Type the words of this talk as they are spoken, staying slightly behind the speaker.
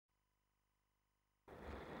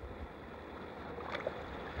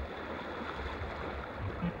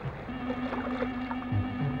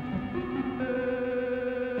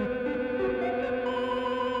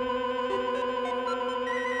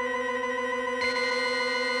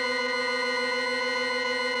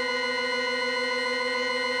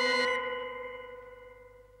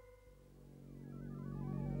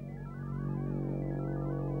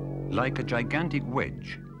Like a gigantic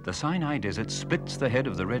wedge, the Sinai Desert splits the head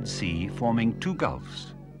of the Red Sea, forming two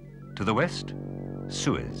gulfs. To the west,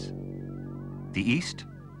 Suez. The east,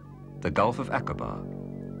 the Gulf of Aqaba.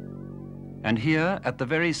 And here, at the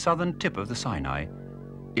very southern tip of the Sinai,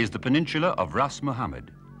 is the peninsula of Ras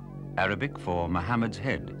Muhammad, Arabic for Muhammad's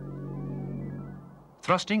head.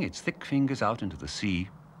 Thrusting its thick fingers out into the sea,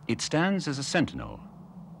 it stands as a sentinel,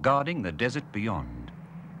 guarding the desert beyond.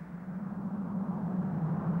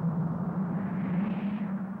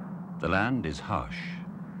 The land is harsh,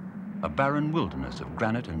 a barren wilderness of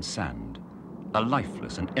granite and sand, a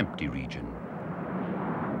lifeless and empty region.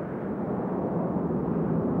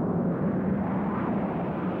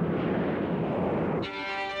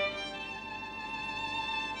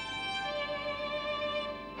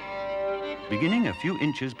 Beginning a few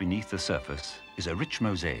inches beneath the surface is a rich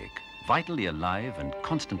mosaic, vitally alive and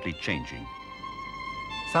constantly changing.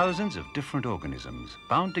 Thousands of different organisms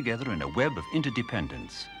bound together in a web of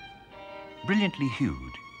interdependence. Brilliantly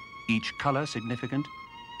hued, each color significant,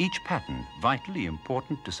 each pattern vitally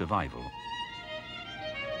important to survival.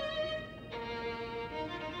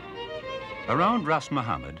 Around Ras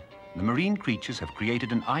Muhammad, the marine creatures have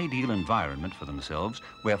created an ideal environment for themselves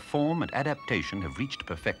where form and adaptation have reached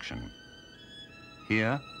perfection.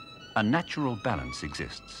 Here, a natural balance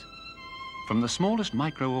exists. From the smallest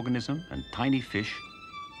microorganism and tiny fish,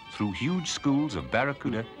 through huge schools of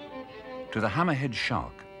barracuda, to the hammerhead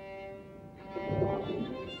shark.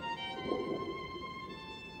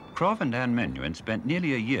 Krov and Ann Menuhin spent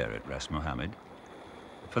nearly a year at Ras Muhammad.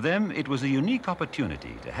 For them, it was a unique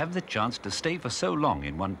opportunity to have the chance to stay for so long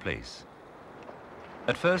in one place.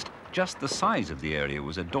 At first, just the size of the area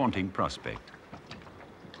was a daunting prospect.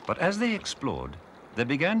 But as they explored, there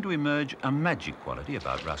began to emerge a magic quality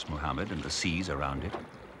about Ras Muhammad and the seas around it.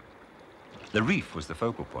 The reef was the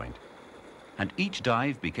focal point, and each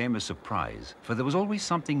dive became a surprise, for there was always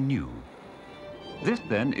something new. This,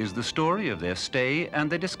 then, is the story of their stay and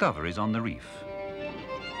their discoveries on the reef.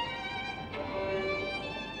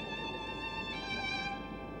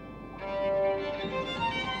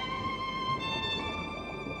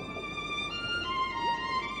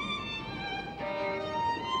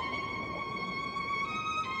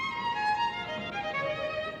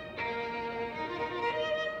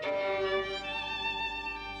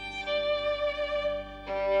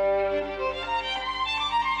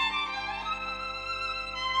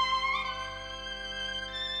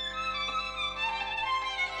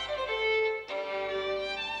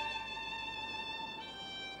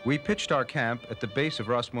 We pitched our camp at the base of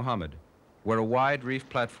Ras Muhammad, where a wide reef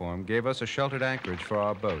platform gave us a sheltered anchorage for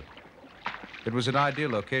our boat. It was an ideal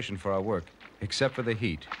location for our work, except for the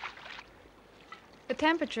heat. The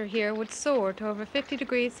temperature here would soar to over 50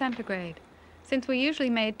 degrees centigrade. Since we usually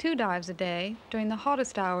made 2 dives a day, during the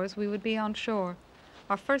hottest hours we would be on shore.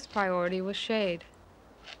 Our first priority was shade.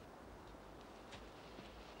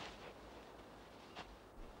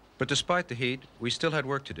 But despite the heat, we still had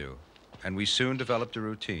work to do, and we soon developed a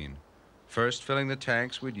routine. First, filling the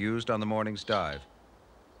tanks we'd used on the morning's dive.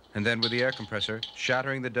 And then with the air compressor,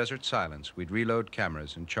 shattering the desert silence, we'd reload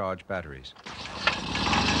cameras and charge batteries.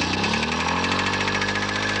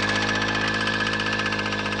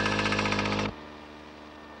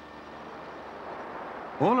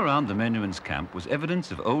 All around the Menuhin's camp was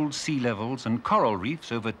evidence of old sea levels and coral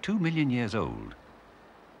reefs over 2 million years old.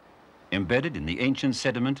 Embedded in the ancient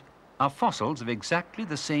sediment are fossils of exactly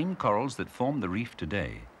the same corals that form the reef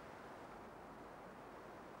today.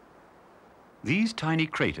 These tiny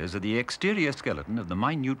craters are the exterior skeleton of the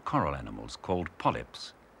minute coral animals called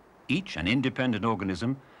polyps, each an independent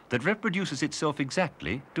organism that reproduces itself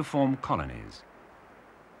exactly to form colonies.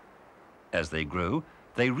 As they grow,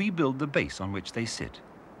 they rebuild the base on which they sit,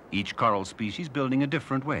 each coral species building a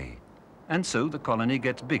different way, and so the colony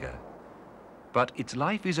gets bigger. But its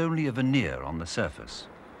life is only a veneer on the surface.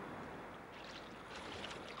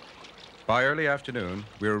 By early afternoon,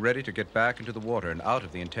 we were ready to get back into the water and out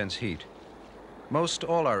of the intense heat. Most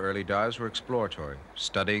all our early dives were exploratory,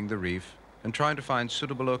 studying the reef and trying to find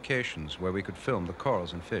suitable locations where we could film the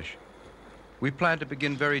corals and fish. We planned to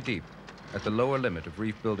begin very deep, at the lower limit of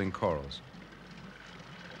reef-building corals.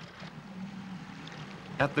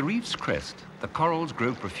 At the reef's crest, the corals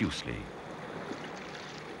grow profusely.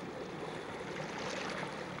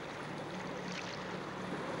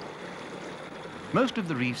 Most of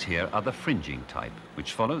the reefs here are the fringing type,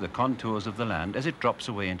 which follow the contours of the land as it drops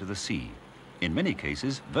away into the sea, in many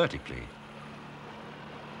cases vertically.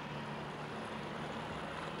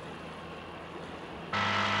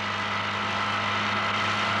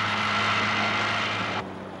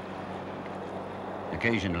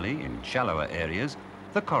 Occasionally, in shallower areas,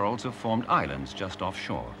 the corals have formed islands just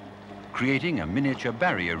offshore, creating a miniature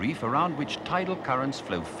barrier reef around which tidal currents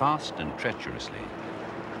flow fast and treacherously.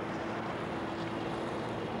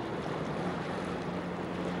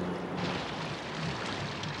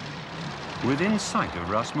 Within sight of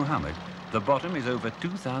Ras Muhammad, the bottom is over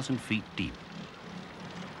 2,000 feet deep.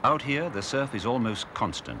 Out here, the surf is almost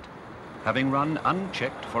constant, having run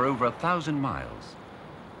unchecked for over 1,000 miles.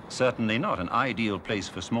 Certainly not an ideal place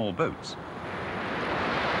for small boats.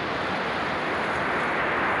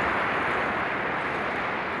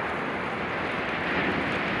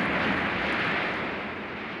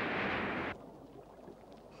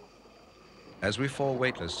 As we fall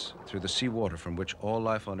weightless through the seawater from which all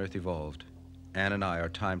life on Earth evolved, Ann and I are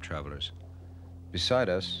time travelers. Beside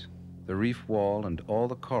us, the reef wall and all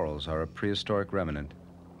the corals are a prehistoric remnant.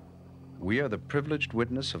 We are the privileged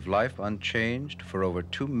witness of life unchanged for over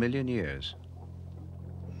 2 million years.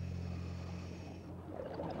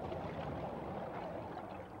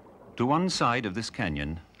 To one side of this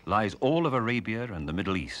canyon lies all of Arabia and the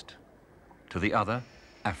Middle East. To the other,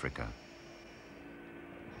 Africa.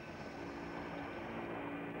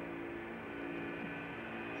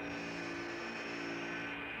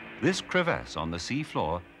 This crevasse on the sea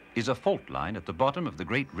floor is a fault line at the bottom of the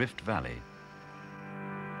Great Rift Valley.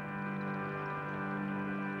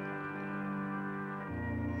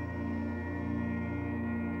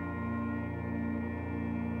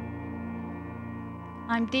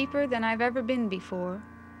 I'm deeper than I've ever been before.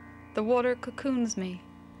 The water cocoons me.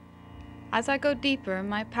 As I go deeper,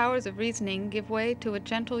 my powers of reasoning give way to a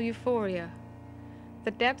gentle euphoria.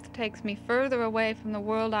 The depth takes me further away from the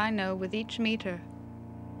world I know with each meter.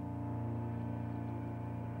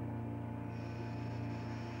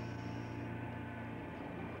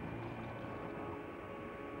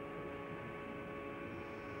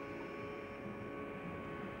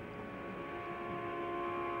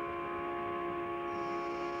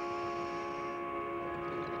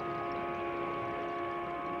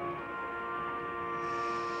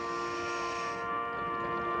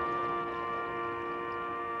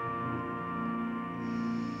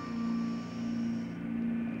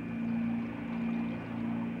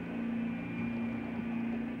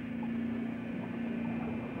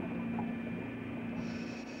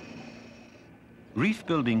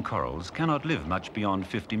 Reef-building corals cannot live much beyond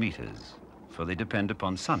 50 meters, for they depend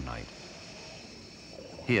upon sunlight.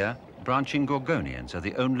 Here, branching gorgonians are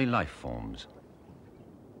the only life forms.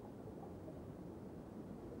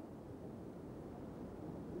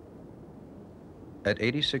 At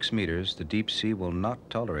 86 meters, the deep sea will not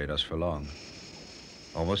tolerate us for long.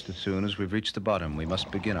 Almost as soon as we've reached the bottom, we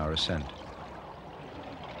must begin our ascent.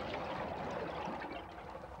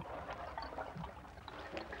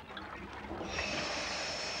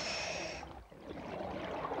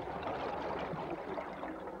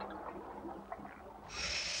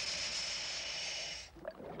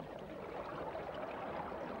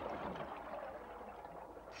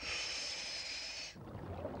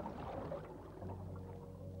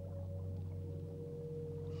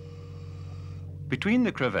 Between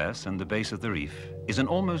the crevasse and the base of the reef is an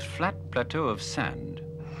almost flat plateau of sand,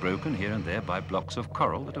 broken here and there by blocks of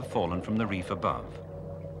coral that have fallen from the reef above.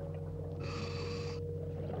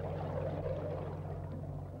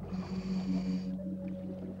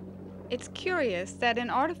 It's curious that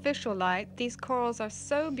in artificial light, these corals are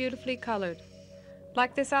so beautifully colored,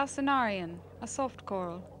 like this alcinarian, a soft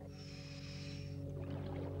coral.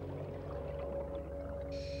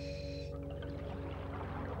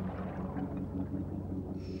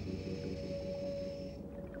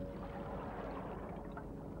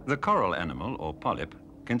 The coral animal, or polyp,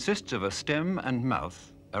 consists of a stem and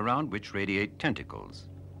mouth around which radiate tentacles.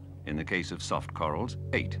 In the case of soft corals,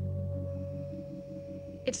 8.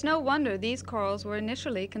 It's no wonder these corals were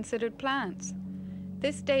initially considered plants.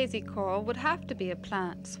 This daisy coral would have to be a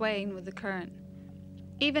plant swaying with the current.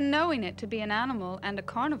 Even knowing it to be an animal and a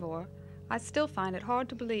carnivore, I still find it hard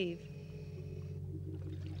to believe.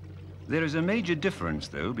 There is a major difference,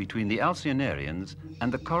 though, between the alcinarians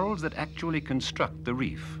and the corals that actually construct the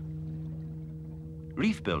reef.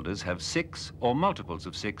 Reef builders have 6 or multiples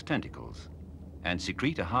of 6 tentacles and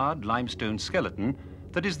secrete a hard limestone skeleton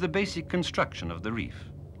that is the basic construction of the reef.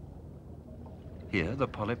 Here, the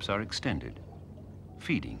polyps are extended,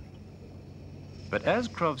 feeding. But as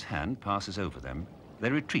Krov's hand passes over them, they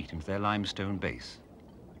retreat into their limestone base,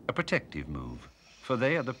 a protective move, for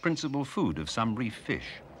they are the principal food of some reef fish.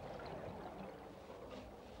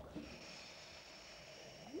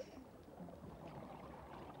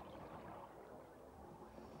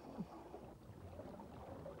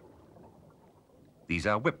 These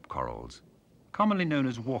are whip corals, commonly known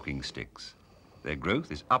as walking sticks, Their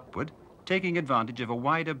growth is upward, taking advantage of a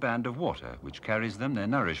wider band of water which carries them their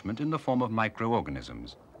nourishment in the form of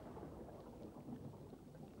microorganisms.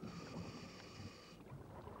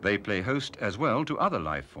 They play host as well to other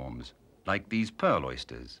life forms, like these pearl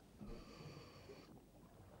oysters.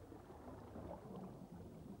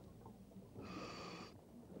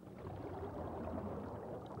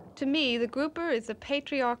 To me, the grouper is the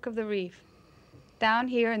patriarch of the reef. Down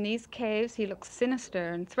here in these caves, he looks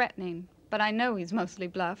sinister and threatening, but I know he's mostly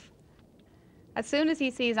bluff. As soon as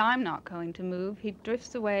he sees I'm not going to move, he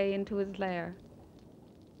drifts away into his lair.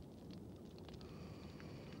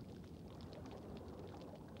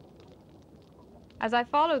 As I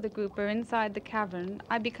follow the grouper inside the cavern,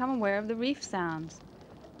 I become aware of the reef sounds.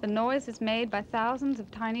 The noise is made by thousands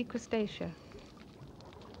of tiny Crustacea.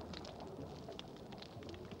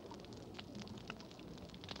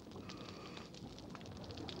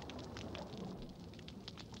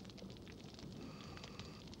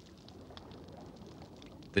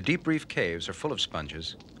 The deep reef caves are full of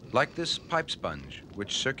sponges, like this pipe sponge,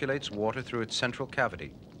 which circulates water through its central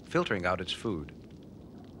cavity, filtering out its food.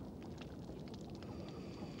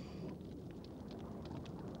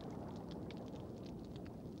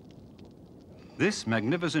 This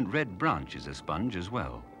magnificent red branch is a sponge as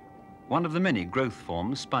well, one of the many growth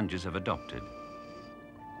forms sponges have adopted.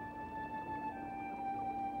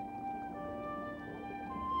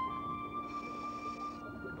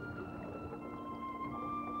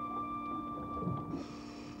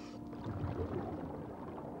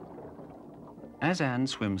 As Anne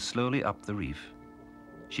swims slowly up the reef,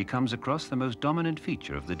 she comes across the most dominant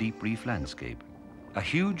feature of the deep reef landscape, a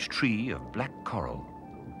huge tree of black coral.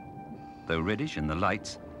 Though reddish in the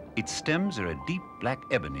lights, its stems are a deep black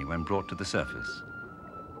ebony when brought to the surface.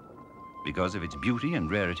 Because of its beauty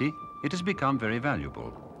and rarity, it has become very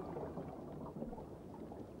valuable.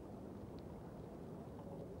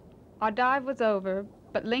 Our dive was over,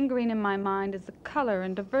 but lingering in my mind is the color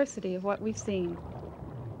and diversity of what we've seen.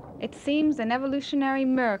 It seems an evolutionary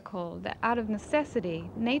miracle that out of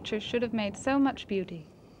necessity, nature should have made so much beauty.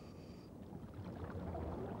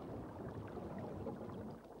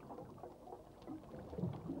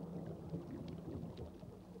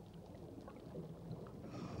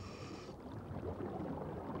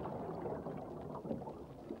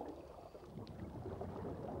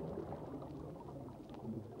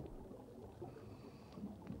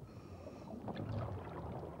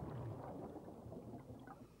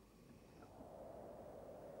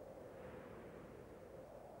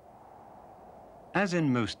 As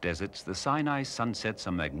in most deserts, the Sinai sunsets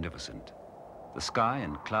are magnificent. The sky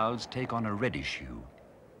and clouds take on a reddish hue.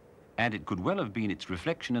 And it could well have been its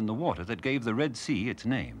reflection in the water that gave the Red Sea its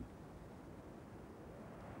name.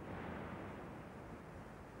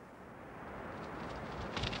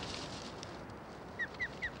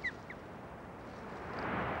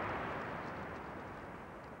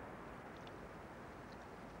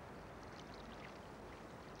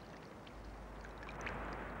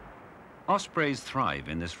 Ospreys thrive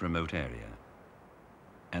in this remote area,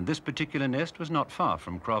 and this particular nest was not far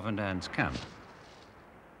from Krov and Ann's camp.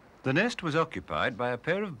 The nest was occupied by a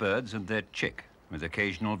pair of birds and their chick, with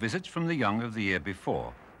occasional visits from the young of the year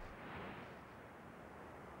before.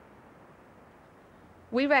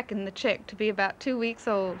 We reckoned the chick to be about 2 weeks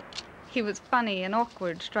old. He was funny and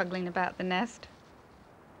awkward, struggling about the nest.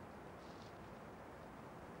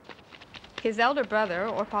 His elder brother,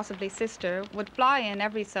 or possibly sister, would fly in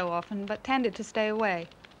every so often, but tended to stay away.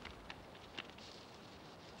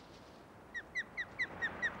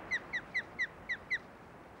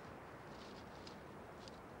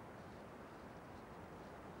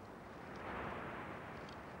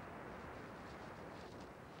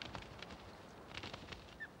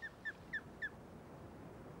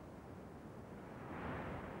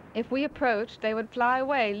 If we approached, they would fly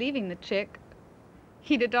away, leaving the chick.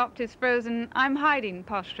 He'd adopt his frozen, I'm hiding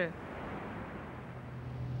posture.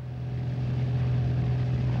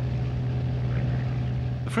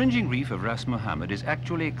 The fringing reef of Ras Muhammad is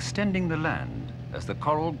actually extending the land as the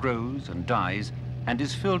coral grows and dies and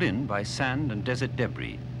is filled in by sand and desert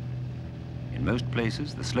debris. In most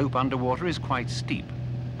places, the slope underwater is quite steep,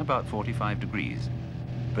 about 45 degrees,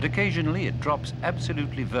 but occasionally it drops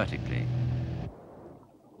absolutely vertically.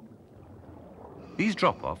 These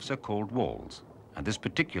drop-offs are called walls, and this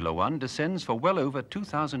particular one descends for well over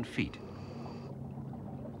 2,000 feet.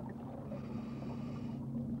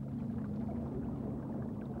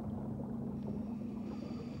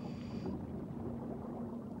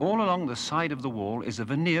 All along the side of the wall is a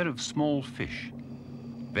veneer of small fish,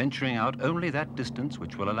 venturing out only that distance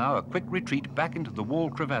which will allow a quick retreat back into the wall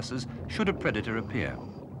crevasses should a predator appear.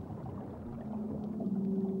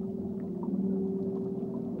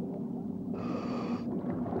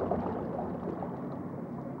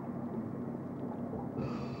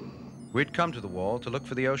 We'd come to the wall to look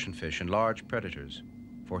for the ocean fish and large predators,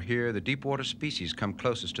 for here the deep water species come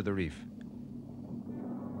closest to the reef.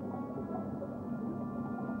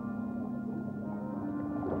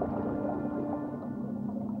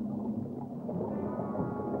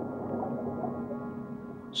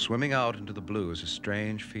 Swimming out into the blue is a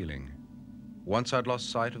strange feeling. Once I'd lost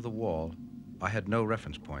sight of the wall, I had no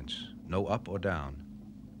reference points, no up or down.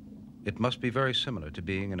 It must be very similar to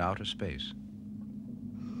being in outer space.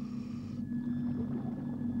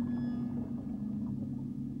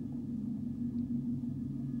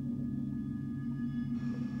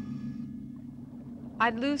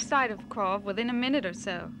 I'd lose sight of Krov within a minute or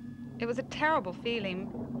so. It was a terrible feeling.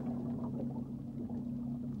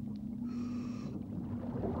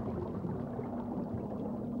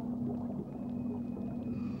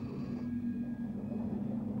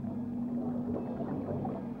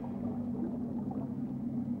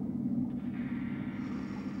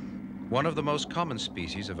 One of the most common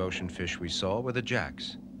species of ocean fish we saw were the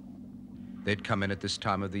jacks. They'd come in at this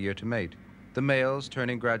time of the year to mate, the males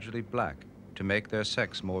turning gradually black to make their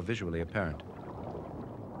sex more visually apparent.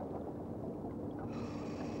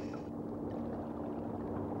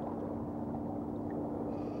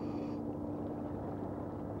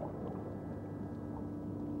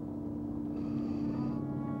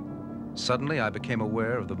 Suddenly, I became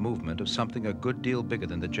aware of the movement of something a good deal bigger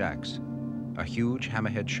than the jacks, a huge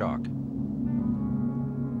hammerhead shark.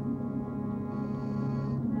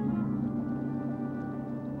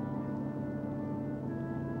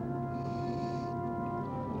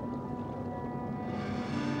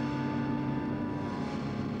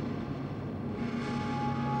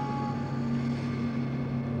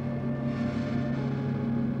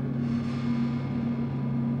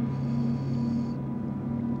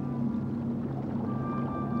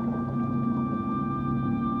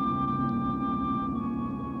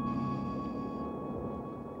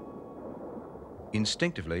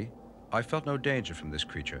 Instinctively, I felt no danger from this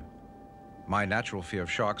creature. My natural fear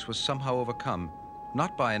of sharks was somehow overcome,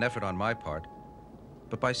 not by an effort on my part,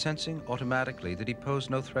 but by sensing automatically that he posed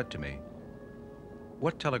no threat to me.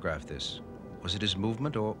 What telegraphed this? Was it his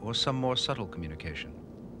movement or some more subtle communication?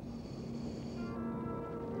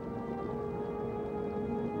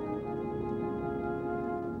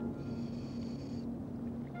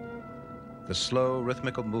 The slow,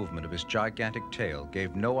 rhythmical movement of his gigantic tail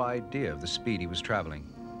gave no idea of the speed he was traveling,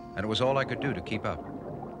 and it was all I could do to keep up.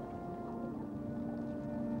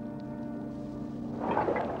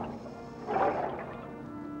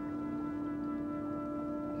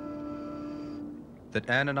 That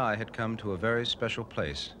Ann and I had come to a very special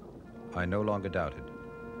place, I no longer doubted.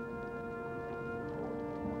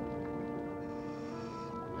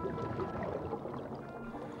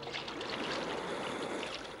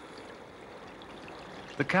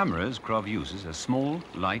 The cameras Krov uses are small,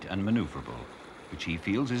 light and maneuverable, which he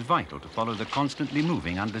feels is vital to follow the constantly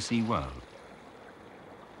moving undersea world.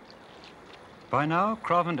 By now,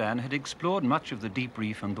 Krov and Ann had explored much of the deep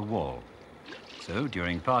reef and the wall. So,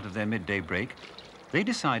 during part of their midday break, they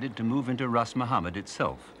decided to move into Ras Muhammad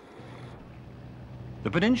itself.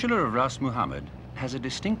 The peninsula of Ras Muhammad has a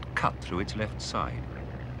distinct cut through its left side.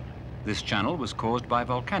 This channel was caused by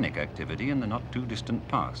volcanic activity in the not-too-distant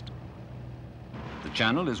past. The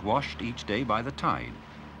channel is washed each day by the tide,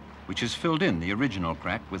 which has filled in the original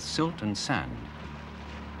crack with silt and sand.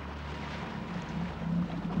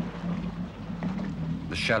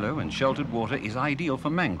 The shallow and sheltered water is ideal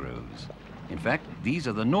for mangroves. In fact, these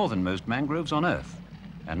are the northernmost mangroves on Earth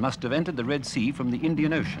and must have entered the Red Sea from the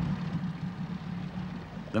Indian Ocean.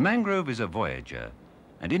 The mangrove is a voyager,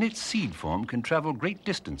 and in its seed form can travel great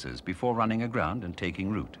distances before running aground and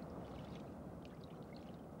taking root.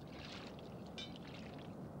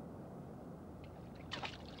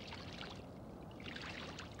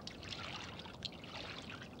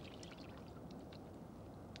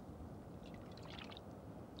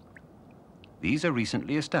 These are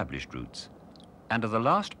recently established roots, and are the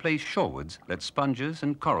last place shorewards that sponges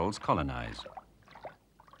and corals colonize.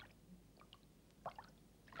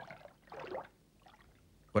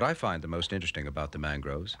 What I find the most interesting about the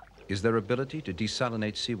mangroves is their ability to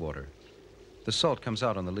desalinate seawater. The salt comes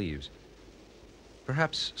out on the leaves.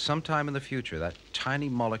 Perhaps sometime in the future, that tiny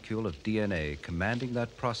molecule of DNA commanding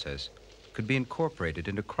that process could be incorporated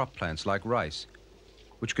into crop plants like rice,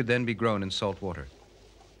 which could then be grown in salt water.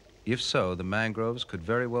 If so, the mangroves could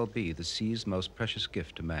very well be the sea's most precious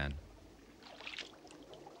gift to man.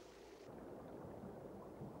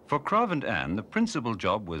 For Krov and Ann, the principal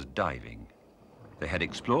job was diving. They had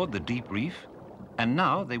explored the deep reef, and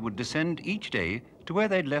now they would descend each day to where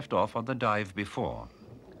they'd left off on the dive before.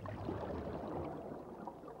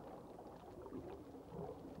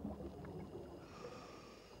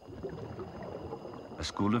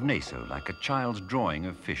 school of Naso, like a child's drawing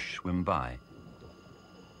of fish swim by.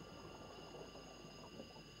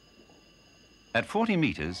 At 40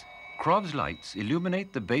 meters, Krov's lights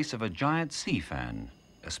illuminate the base of a giant sea fan,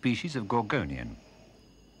 a species of gorgonian.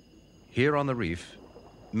 Here on the reef,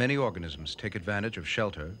 many organisms take advantage of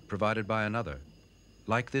shelter provided by another,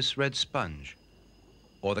 like this red sponge,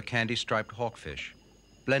 or the candy-striped hawkfish,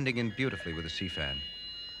 blending in beautifully with the sea fan.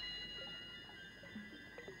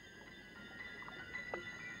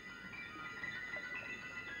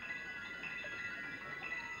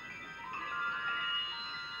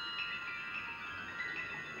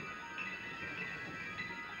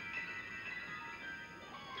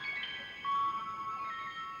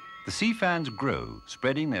 The sea fans grow,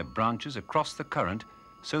 spreading their branches across the current,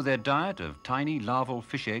 so their diet of tiny larval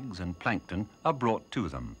fish eggs and plankton are brought to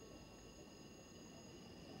them.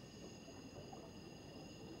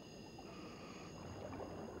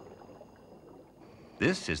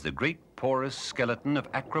 This is the great porous skeleton of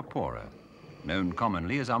Acropora, known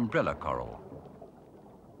commonly as umbrella coral.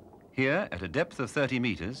 Here, at a depth of 30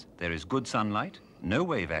 meters, there is good sunlight, no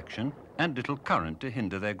wave action, and little current to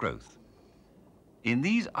hinder their growth. In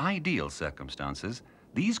these ideal circumstances,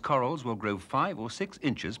 these corals will grow 5 or 6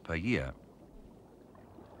 inches per year.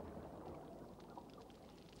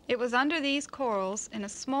 It was under these corals, in a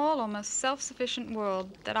small, almost self-sufficient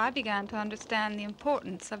world, that I began to understand the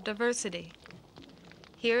importance of diversity.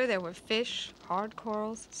 Here there were fish, hard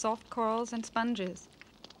corals, soft corals, and sponges.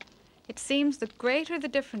 It seems the greater the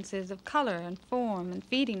differences of color and form and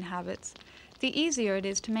feeding habits, the easier it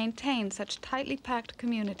is to maintain such tightly packed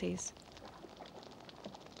communities.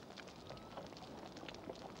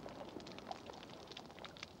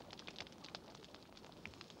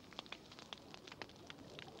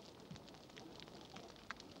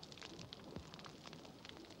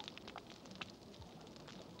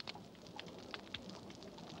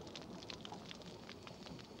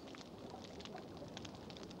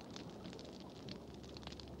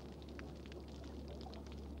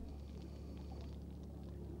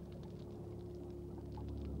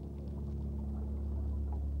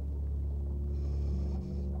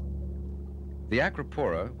 The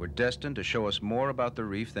Acropora were destined to show us more about the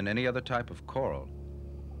reef than any other type of coral.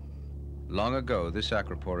 Long ago, this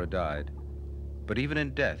Acropora died, but even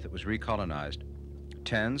in death, it was recolonized.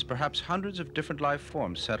 Tens, perhaps hundreds of different life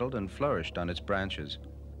forms settled and flourished on its branches.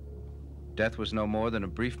 Death was no more than a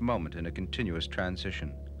brief moment in a continuous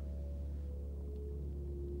transition.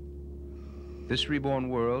 This reborn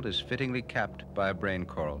world is fittingly capped by a brain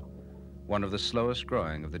coral, one of the slowest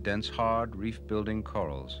growing of the dense, hard, reef-building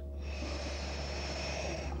corals.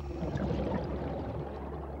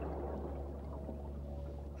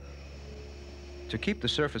 To keep the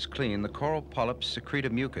surface clean, the coral polyps secrete a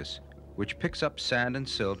mucus, which picks up sand and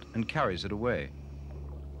silt and carries it away.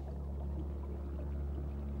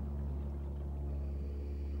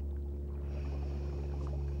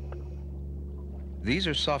 These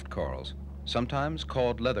are soft corals, sometimes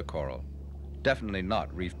called leather coral, definitely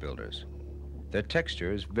not reef builders. Their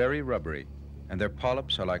texture is very rubbery, and their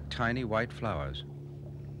polyps are like tiny white flowers.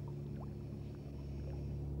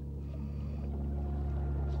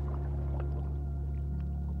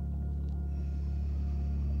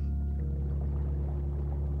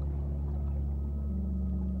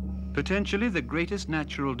 Potentially the greatest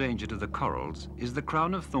natural danger to the corals is the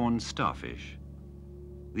crown-of-thorns starfish.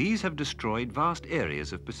 These have destroyed vast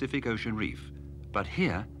areas of Pacific Ocean reef, but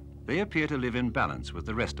here they appear to live in balance with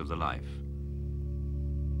the rest of the life.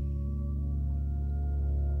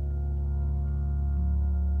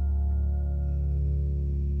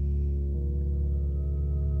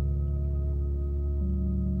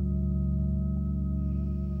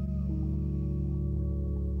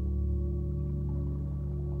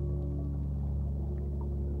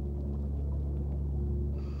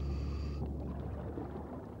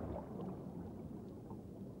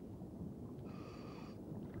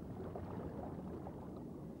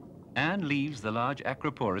 Anne leaves the large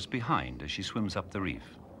Acroporus behind as she swims up the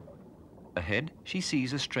reef. Ahead, she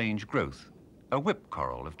sees a strange growth, a whip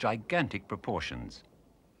coral of gigantic proportions.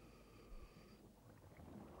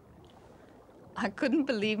 I couldn't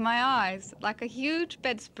believe my eyes. Like a huge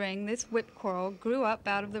bedspring, this whip coral grew up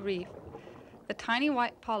out of the reef. The tiny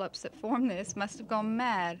white polyps that formed this must have gone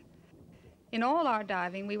mad. In all our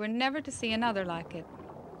diving, we were never to see another like it.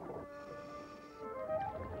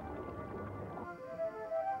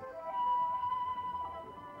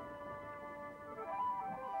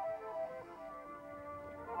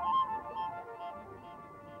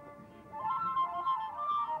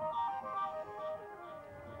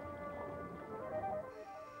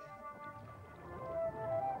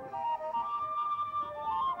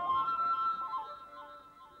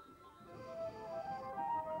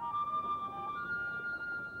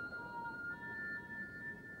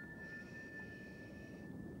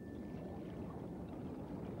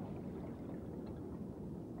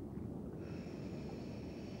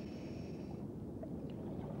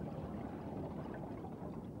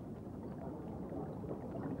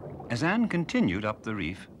 As Anne continued up the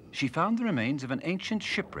reef, she found the remains of an ancient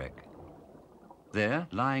shipwreck. There,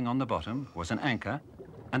 lying on the bottom, was an anchor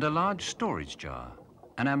and a large storage jar,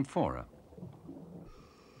 an amphora.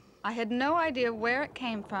 I had no idea where it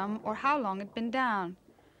came from or how long it had been down.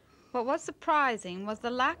 What was surprising was the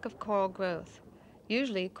lack of coral growth.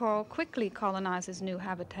 Usually, coral quickly colonizes new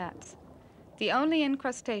habitats. The only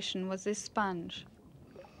incrustation was this sponge.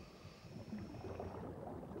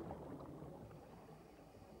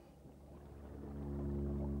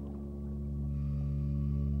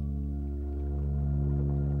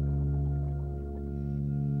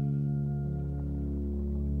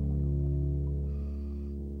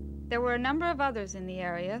 There were a number of others in the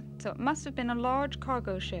area, so it must have been a large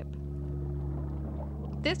cargo ship.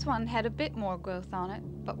 This one had a bit more growth on it,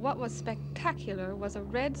 but what was spectacular was a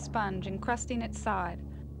red sponge encrusting its side.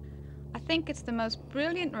 I think it's the most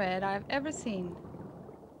brilliant red I have ever seen.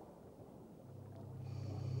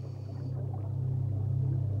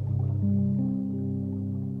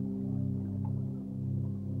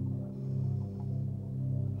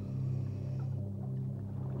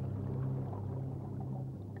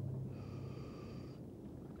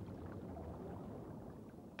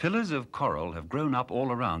 Pillars of coral have grown up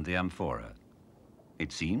all around the amphora.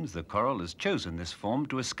 It seems the coral has chosen this form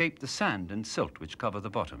to escape the sand and silt which cover the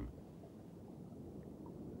bottom.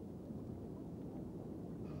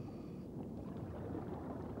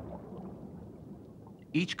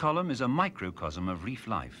 Each column is a microcosm of reef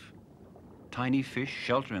life. Tiny fish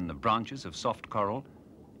shelter in the branches of soft coral,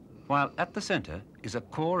 while at the center is a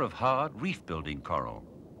core of hard reef-building coral.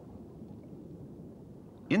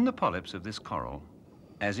 In the polyps of this coral,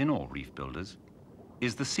 as in all reef builders,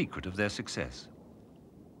 is the secret of their success.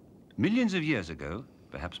 Millions of years ago,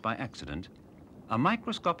 perhaps by accident, a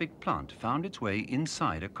microscopic plant found its way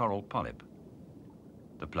inside a coral polyp.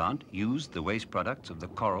 The plant used the waste products of the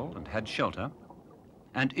coral and had shelter,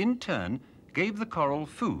 and in turn gave the coral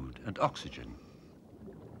food and oxygen.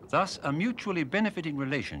 Thus, a mutually benefiting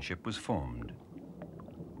relationship was formed.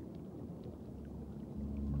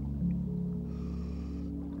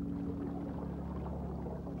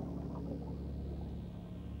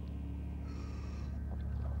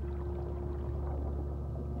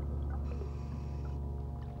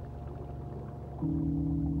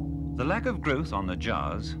 The lack of growth on the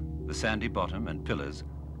jars, the sandy bottom and pillars,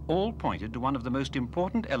 all pointed to one of the most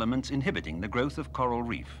important elements inhibiting the growth of coral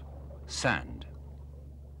reef, sand.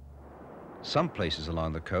 Some places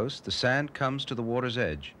along the coast, the sand comes to the water's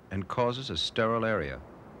edge and causes a sterile area.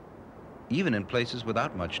 Even in places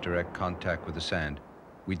without much direct contact with the sand,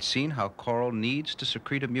 we'd seen how coral needs to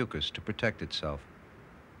secrete a mucus to protect itself.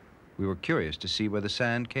 We were curious to see where the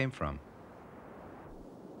sand came from.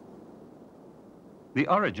 The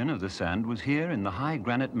origin of the sand was here in the high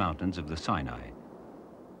granite mountains of the Sinai.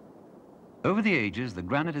 Over the ages, the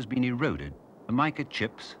granite has been eroded, the mica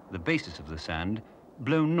chips, the basis of the sand,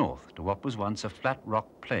 blown north to what was once a flat rock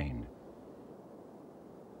plain.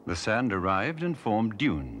 The sand arrived and formed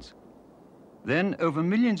dunes. Then, over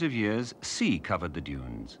millions of years, sea covered the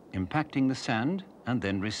dunes, impacting the sand and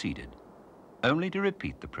then receded, only to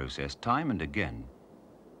repeat the process time and again.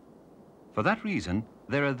 For that reason,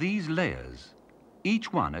 there are these layers,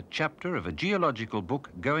 each one a chapter of a geological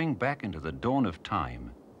book going back into the dawn of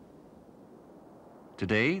time.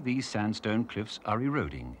 Today, these sandstone cliffs are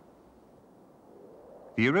eroding.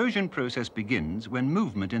 The erosion process begins when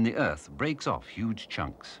movement in the earth breaks off huge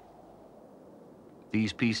chunks.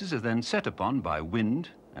 These pieces are then set upon by wind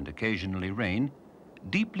and occasionally rain,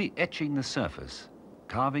 deeply etching the surface,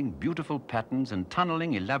 carving beautiful patterns and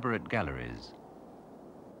tunneling elaborate galleries.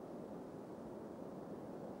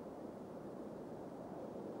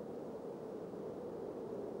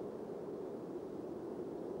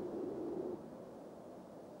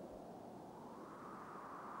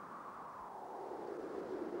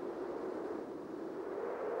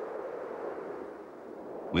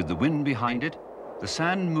 With the wind behind it, the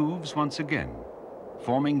sand moves once again,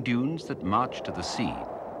 forming dunes that march to the sea.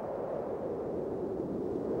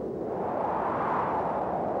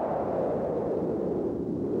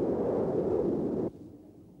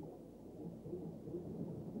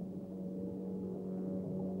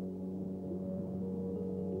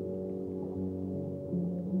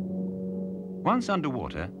 Once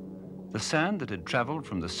underwater, the sand that had traveled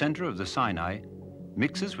from the center of the Sinai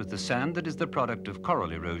mixes with the sand that is the product of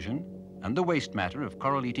coral erosion and the waste matter of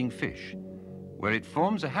coral-eating fish, where it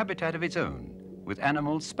forms a habitat of its own, with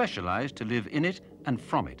animals specialized to live in it and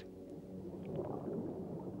from it.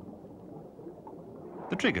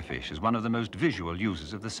 The triggerfish is one of the most visual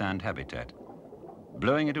users of the sand habitat.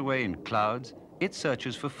 Blowing it away in clouds, it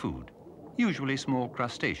searches for food, usually small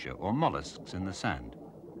Crustacea or mollusks in the sand.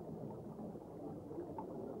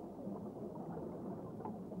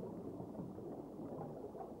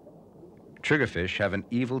 Triggerfish have an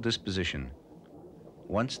evil disposition.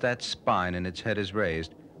 Once that spine in its head is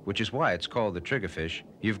raised, which is why it's called the triggerfish,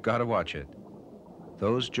 you've got to watch it.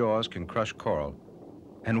 Those jaws can crush coral,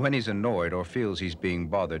 and when he's annoyed or feels he's being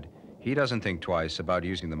bothered, he doesn't think twice about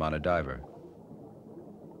using them on a diver.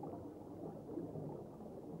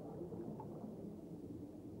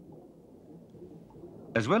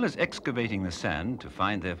 As well as excavating the sand to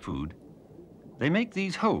find their food, they make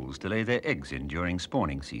these holes to lay their eggs in during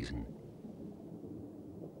spawning season.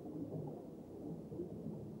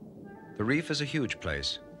 The reef is a huge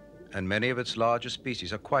place, and many of its larger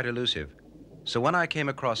species are quite elusive. So when I came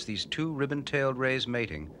across these two ribbon-tailed rays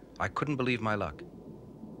mating, I couldn't believe my luck.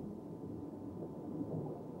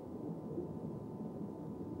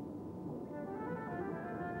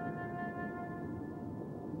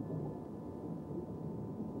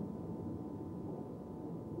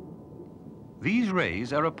 These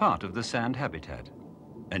rays are a part of the sand habitat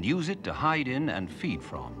and use it to hide in and feed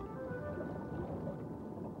from.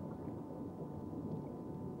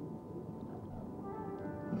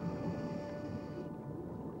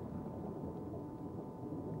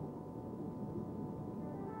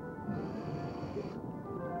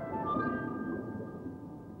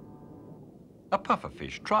 A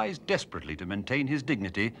pufferfish tries desperately to maintain his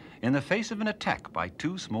dignity in the face of an attack by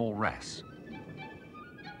two small wrasse.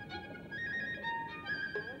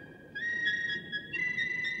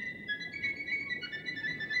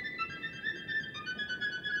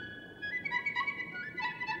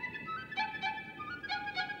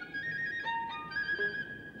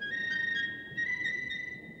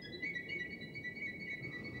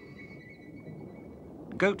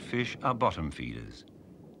 Goatfish are bottom feeders.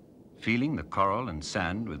 Feeling the coral and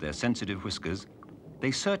sand with their sensitive whiskers, they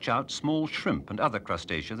search out small shrimp and other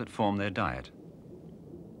crustacea that form their diet.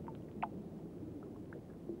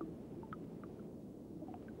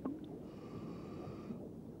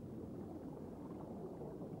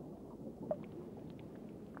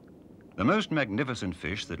 The most magnificent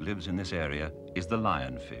fish that lives in this area is the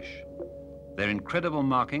lionfish. Their incredible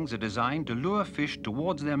markings are designed to lure fish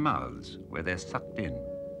towards their mouths, where they're sucked in.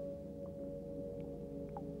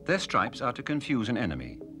 Their stripes are to confuse an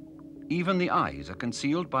enemy. Even the eyes are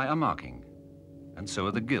concealed by a marking, and so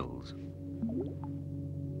are the gills.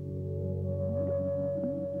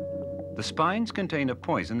 The spines contain a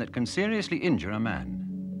poison that can seriously injure a man.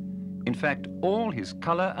 In fact, all his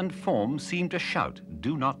color and form seem to shout,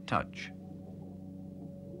 "Do not touch."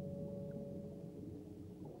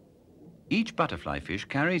 Each butterfly fish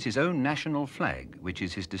carries his own national flag, which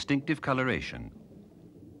is his distinctive coloration.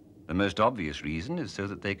 The most obvious reason is so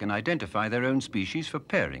that they can identify their own species for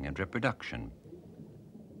pairing and reproduction.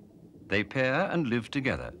 They pair and live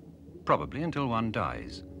together, probably until one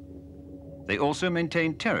dies. They also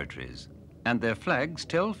maintain territories, and their flags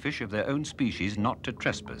tell fish of their own species not to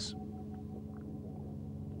trespass.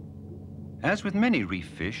 As with many reef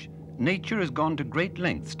fish, nature has gone to great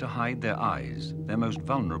lengths to hide their eyes, their most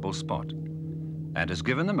vulnerable spot, and has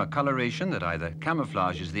given them a coloration that either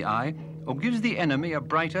camouflages the eye or gives the enemy a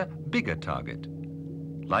brighter, bigger target,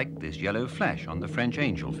 like this yellow flash on the French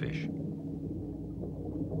angelfish.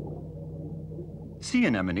 Sea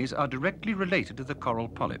anemones are directly related to the coral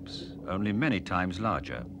polyps, only many times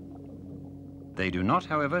larger. They do not,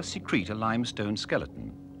 however, secrete a limestone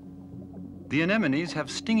skeleton. The anemones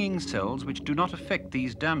have stinging cells which do not affect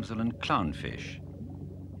these damsel and clownfish.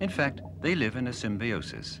 In fact, they live in a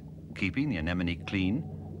symbiosis, keeping the anemone clean,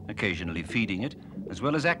 occasionally feeding it, as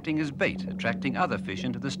well as acting as bait, attracting other fish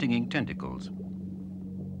into the stinging tentacles.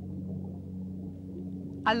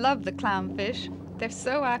 I love the clownfish. They're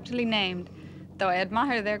so aptly named, though I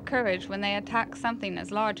admire their courage when they attack something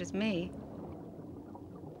as large as me.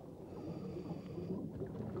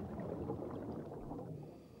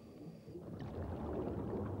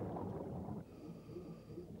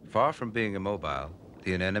 Far from being immobile,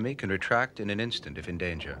 the anemone can retract in an instant if in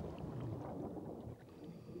danger.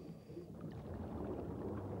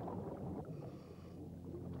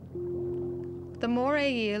 The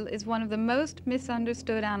moray eel is one of the most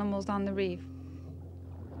misunderstood animals on the reef.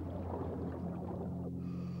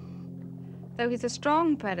 Though he's a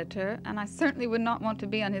strong predator, and I certainly would not want to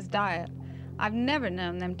be on his diet, I've never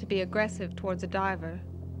known them to be aggressive towards a diver.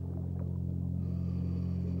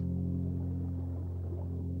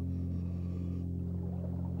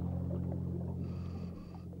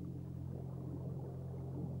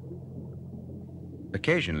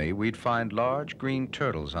 Occasionally, we'd find large green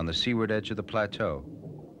turtles on the seaward edge of the plateau.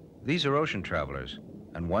 These are ocean travelers,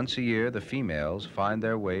 and once a year the females find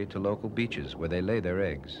their way to local beaches where they lay their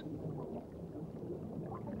eggs.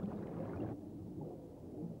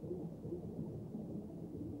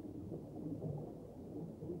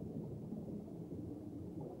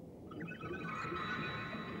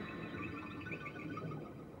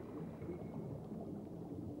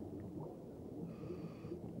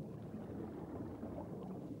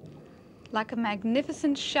 Like a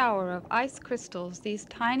magnificent shower of ice crystals, these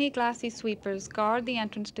tiny glassy sweepers guard the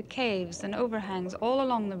entrance to caves and overhangs all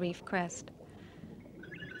along the reef crest.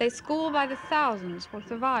 They school by the thousands for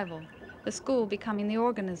survival, the school becoming the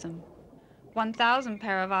organism. 1,000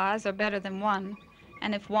 pair of eyes are better than one,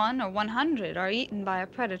 and if 1 or 100 are eaten by a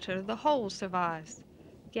predator, the whole survives.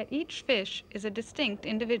 Yet each fish is a distinct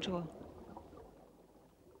individual.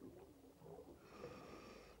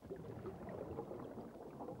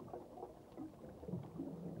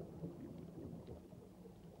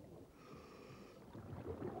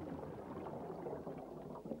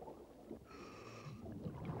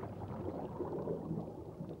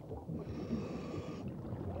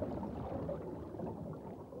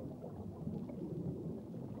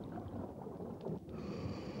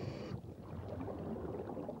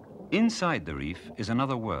 Inside the reef is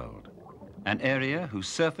another world, an area whose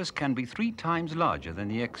surface can be 3 times larger than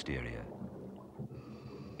the exterior.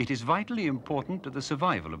 It is vitally important to the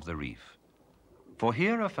survival of the reef, for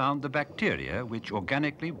here are found the bacteria which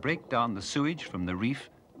organically break down the sewage from the reef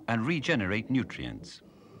and regenerate nutrients.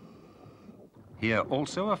 Here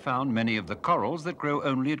also are found many of the corals that grow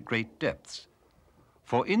only at great depths,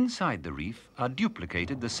 for inside the reef are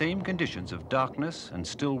duplicated the same conditions of darkness and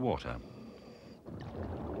still water.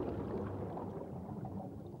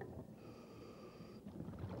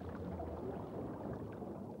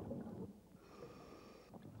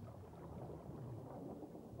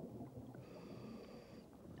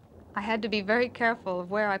 I had to be very careful of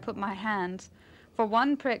where I put my hands, for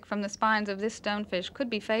one prick from the spines of this stonefish could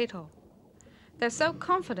be fatal. They're so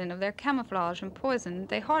confident of their camouflage and poison,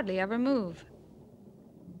 they hardly ever move.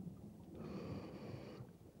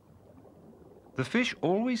 The fish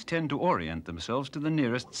always tend to orient themselves to the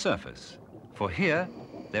nearest surface, for here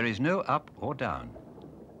there is no up or down.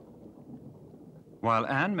 While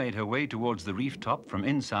Anne made her way towards the reef top from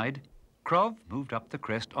inside, Krov moved up the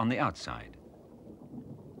crest on the outside.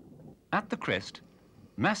 At the crest,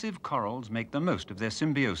 massive corals make the most of their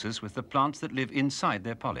symbiosis with the plants that live inside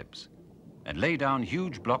their polyps and lay down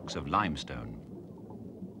huge blocks of limestone.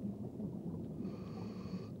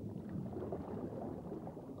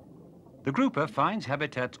 The grouper finds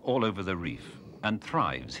habitats all over the reef and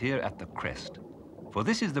thrives here at the crest, for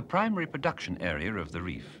this is the primary production area of the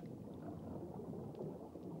reef.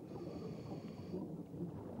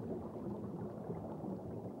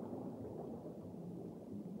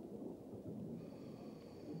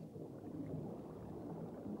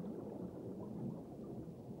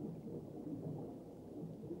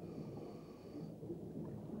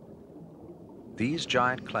 These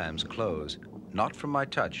giant clams close, not from my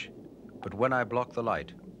touch, but when I block the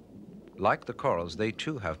light. Like the corals, they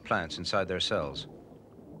too have plants inside their cells.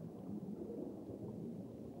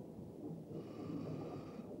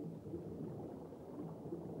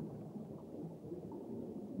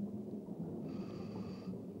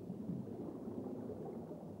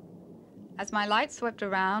 As my light swept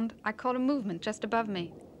around, I caught a movement just above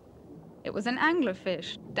me. It was an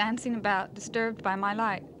anglerfish dancing about, disturbed by my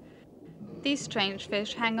light. These strange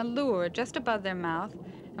fish hang a lure just above their mouth,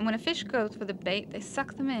 and when a fish goes for the bait, they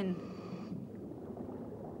suck them in.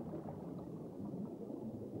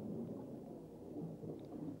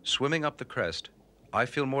 Swimming up the crest, I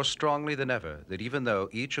feel more strongly than ever that even though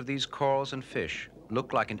each of these corals and fish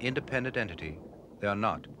look like an independent entity, they are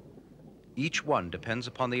not. Each one depends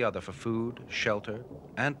upon the other for food, shelter,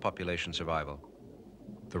 and population survival.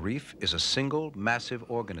 The reef is a single, massive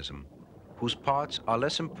organism whose parts are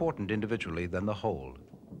less important individually than the whole.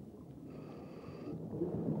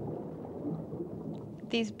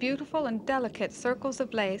 These beautiful and delicate circles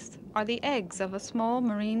of lace are the eggs of a small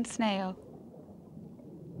marine snail.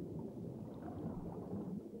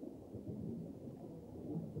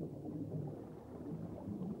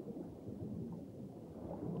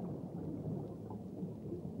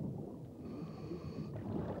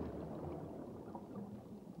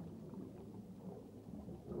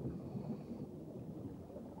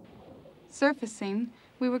 Surfacing,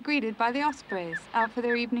 we were greeted by the ospreys out for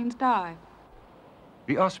their evening's dive.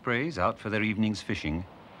 The ospreys, out for their evening's fishing,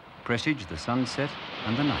 presage the sunset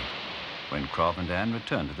and the night when Krov and Ann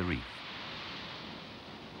return to the reef.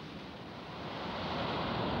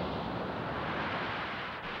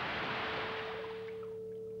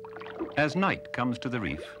 As night comes to the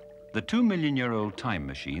reef, the 2-million-year-old time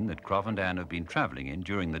machine that Krov and Ann have been traveling in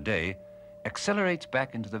during the day accelerates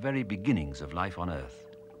back into the very beginnings of life on Earth.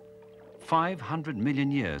 500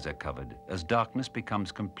 million years are covered as darkness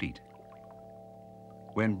becomes complete.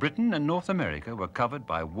 When Britain and North America were covered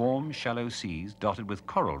by warm, shallow seas dotted with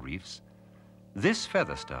coral reefs, this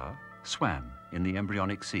feather star swam in the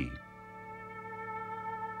embryonic sea.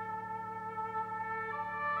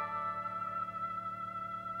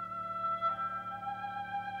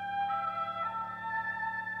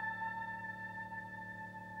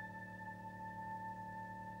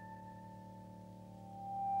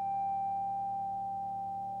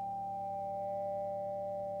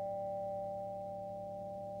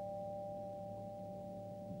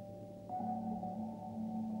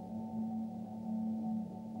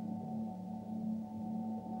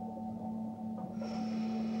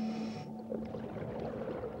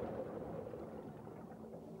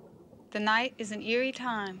 The night is an eerie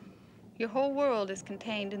time. Your whole world is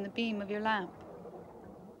contained in the beam of your lamp.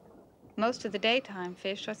 Most of the daytime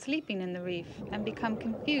fish are sleeping in the reef and become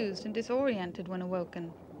confused and disoriented when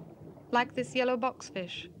awoken, like this yellow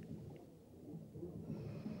boxfish.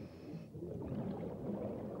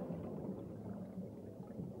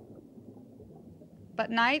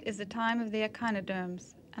 But night is the time of the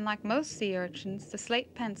echinoderms, and like most sea urchins, the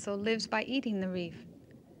slate pencil lives by eating the reef,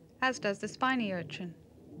 as does the spiny urchin.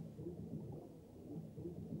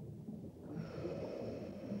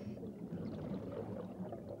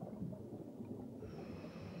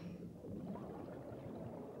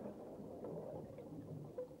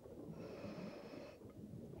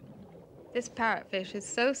 This parrotfish is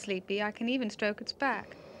so sleepy I can even stroke its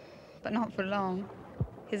back, but not for long.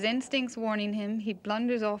 His instincts warning him, he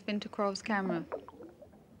blunders off into Krov's camera.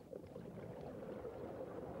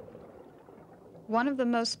 One of the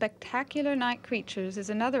most spectacular night creatures is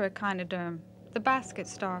another echinoderm, the basket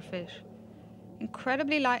starfish.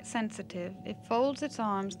 Incredibly light sensitive, it folds its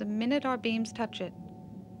arms the minute our beams touch it.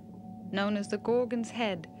 Known as the Gorgon's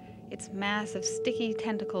head, its mass of sticky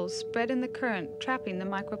tentacles spread in the current, trapping the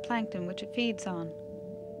microplankton which it feeds on.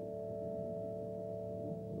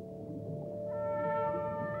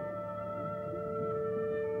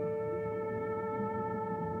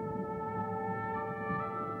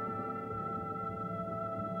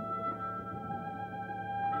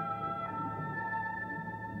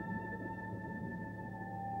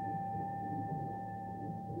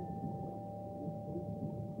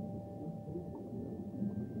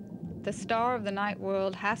 The star of the night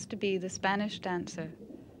world has to be the Spanish dancer.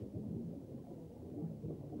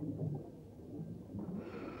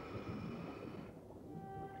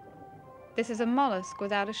 This is a mollusk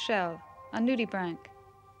without a shell, a nudibranch.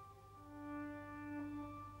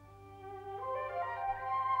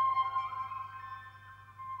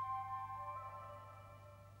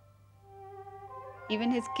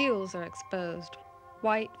 Even his gills are exposed,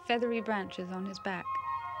 white, feathery branches on his back.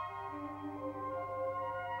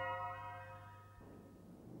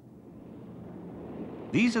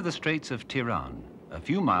 These are the Straits of Tiran, a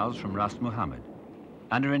few miles from Ras Muhammad,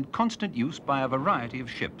 and are in constant use by a variety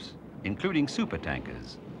of ships, including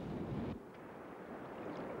supertankers.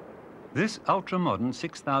 This ultra-modern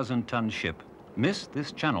 6,000-ton ship missed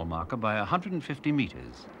this channel marker by 150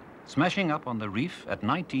 meters, smashing up on the reef at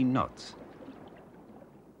 19 knots.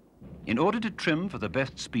 In order to trim for the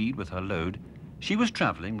best speed with her load, she was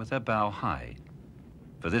traveling with her bow high.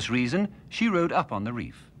 For this reason, she rode up on the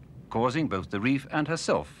reef, causing both the reef and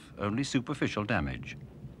herself only superficial damage.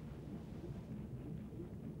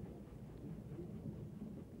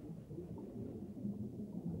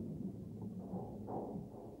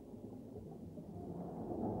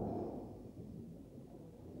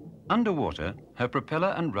 Underwater, her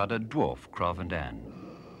propeller and rudder dwarf Krov and Ann.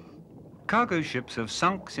 Cargo ships have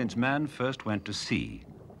sunk since man first went to sea,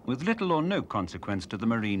 with little or no consequence to the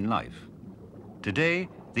marine life. Today,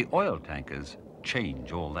 the oil tankers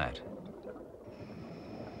change all that.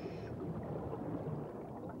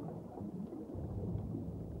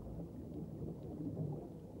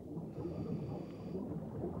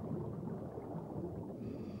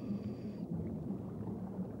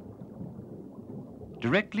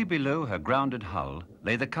 Directly below her grounded hull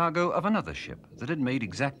lay the cargo of another ship that had made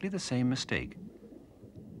exactly the same mistake.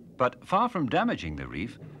 But far from damaging the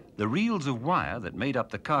reef, the reels of wire that made up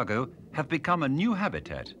the cargo have become a new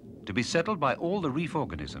habitat to be settled by all the reef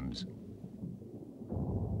organisms.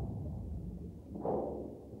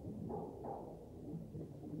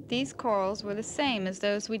 These corals were the same as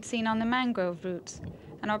those we'd seen on the mangrove roots,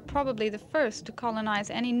 and are probably the first to colonize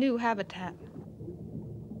any new habitat.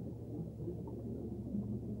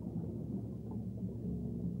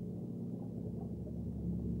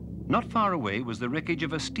 Not far away was the wreckage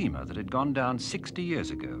of a steamer that had gone down 60 years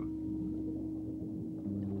ago.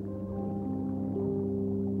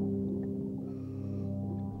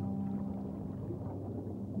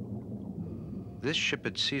 This ship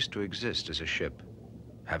had ceased to exist as a ship,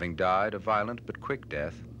 having died a violent but quick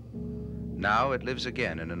death. Now it lives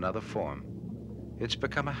again in another form. It's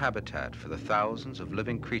become a habitat for the thousands of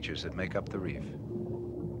living creatures that make up the reef.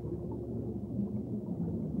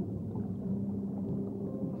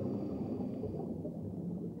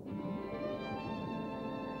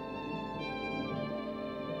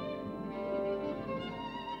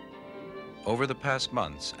 Over the past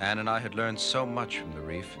months, Ann and I had learned so much from the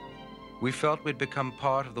reef. We felt we'd become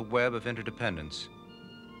part of the web of interdependence.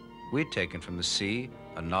 We'd taken from the sea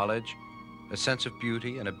a knowledge, a sense of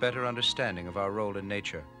beauty, and a better understanding of our role in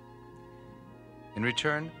nature. In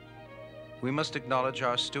return, we must acknowledge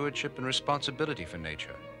our stewardship and responsibility for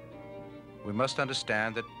nature. We must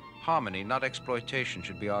understand that harmony, not exploitation,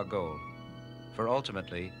 should be our goal. For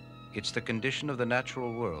ultimately, it's the condition of the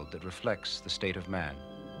natural world that reflects the state of man.